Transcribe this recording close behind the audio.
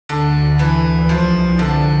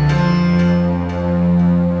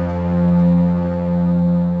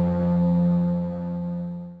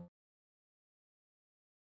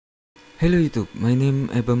Hello YouTube, my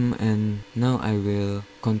name Abam and now I will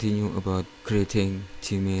continue about creating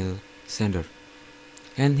Gmail sender.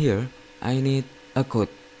 And here I need a code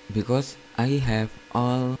because I have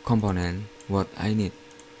all component what I need.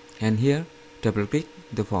 And here double click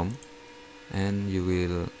the form and you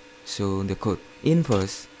will show the code. In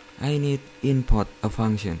first I need import a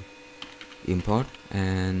function. Import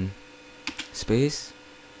and space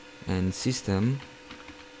and system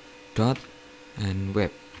dot and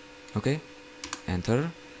web. Okay, enter,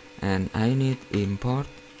 and I need import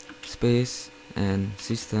space and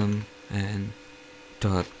system and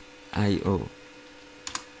 .io.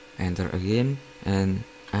 Enter again, and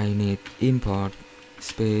I need import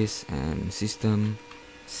space and system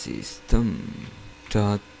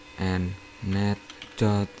dot and net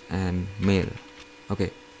dot and mail.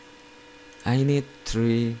 Okay, I need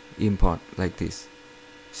 3 import like this: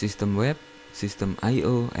 system web, system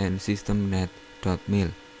io, and system net dot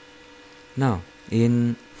mail. Now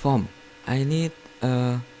in form I need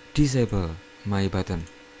a disable my button.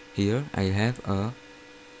 Here I have a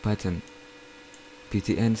button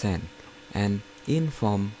btn send, and in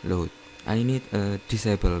form load I need a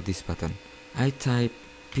disable this button. I type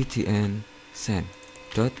btn send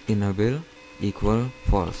dot enable equal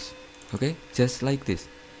false. Okay, just like this.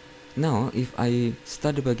 Now if I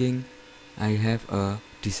start debugging, I have a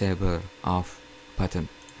disable off button.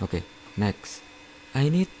 Okay, next I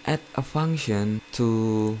need add a function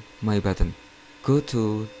to my button. Go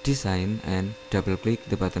to design and double click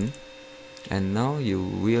the button, and now you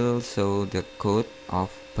will show the code of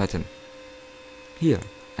button. Here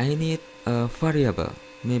I need a variable,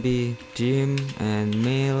 maybe gym and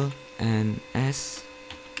mail and s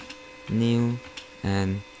new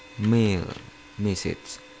and mail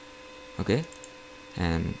message. Okay,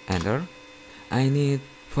 and enter. I need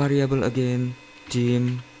variable again,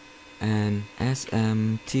 gym and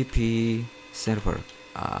SMTP server,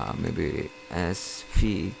 maybe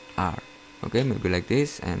SVR. Okay, maybe like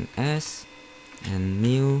this, and S and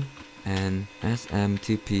new and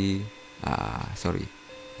SMTP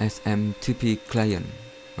SMTP client.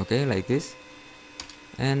 Okay, like this.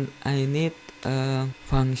 And I need a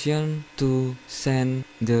function to send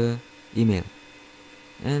the email,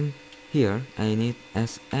 and here I need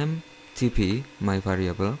SMTP my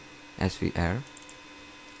variable SVR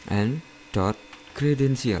and dot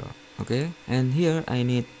credential. Okay, and here I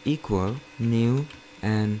need equal new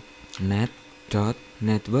and net dot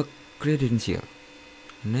network credential.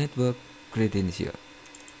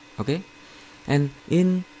 Okay, and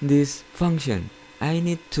in this function I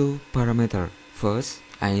need 2 parameters. First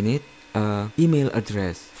I need a email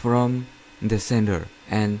address from the sender,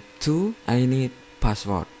 and 2 I need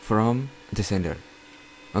password from the sender.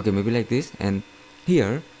 Okay, maybe like this. And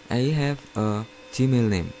here I have a Gmail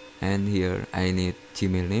name, and here I need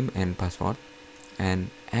Gmail name and password, and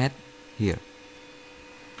add here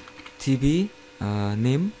tb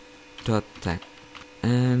name dot tag,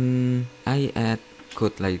 and I add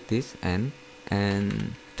code like this, and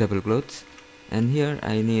double quotes, and here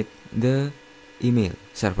I need the email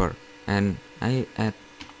server, and I add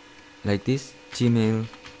like this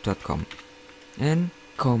gmail.com and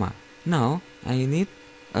comma. Now I need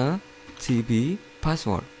a tb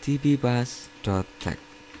password, tbpass.tag.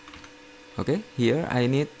 Okay, here I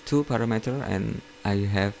need 2 parameters, and I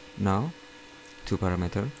have now 2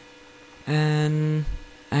 parameters. And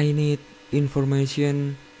I need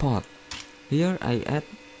information port. Here I add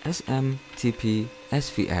smtp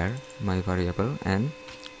svr my variable and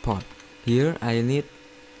port. Here I need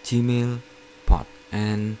Gmail port,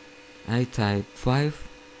 and I type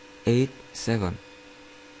 587.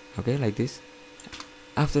 Okay, like this.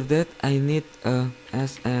 After that I need a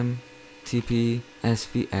smtp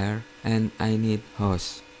svr, and I need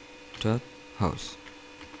host.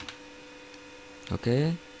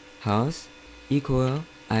 Okay, host equal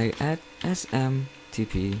I add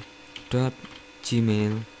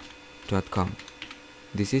smtp.gmail.com.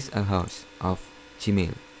 This is a host of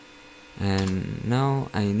Gmail, and now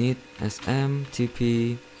I need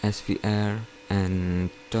smtp svr and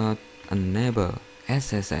dot enable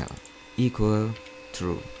ssl equal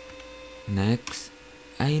true. Next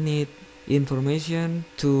I need information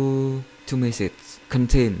to message,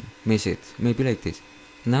 contain message, maybe like this.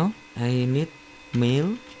 Now I need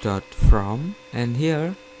mail dot from, and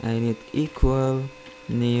here I need equal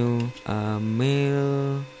new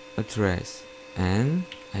mail address, and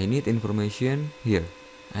I need information here.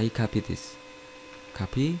 I copy this,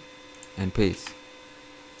 copy and paste.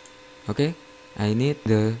 Okay, I need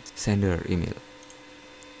the sender email,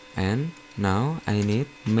 and now I need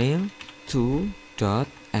mail to dot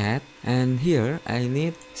add, and here I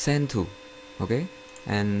need send to. Okay,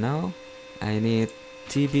 and now I need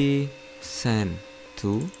tb send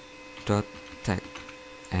to dot tag,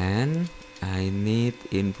 and I need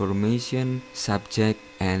information subject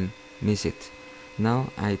and message. Now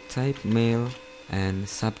I type mail and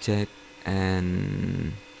subject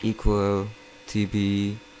and equal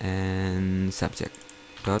tb and subject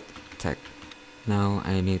dot tag. Now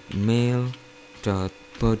I need mail dot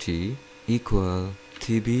body equal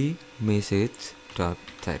tb message dot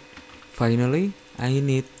tag. Finally, I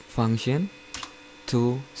need function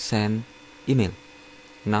to send email.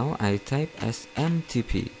 Now I type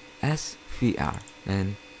smtp svr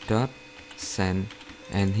and dot send,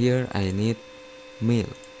 and here I need mail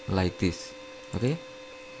like this. Okay,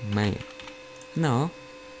 mail. Now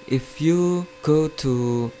if you go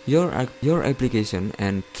to your application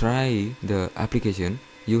and try the application,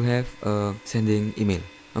 you have a sending email.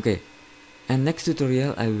 Okay, and next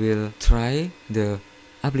tutorial I will try the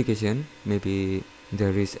application. Maybe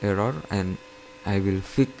there is error and I will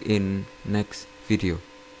fix in next video.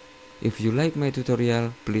 If you like my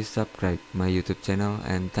tutorial, please subscribe my YouTube channel,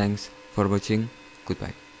 and thanks for watching.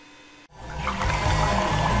 Goodbye.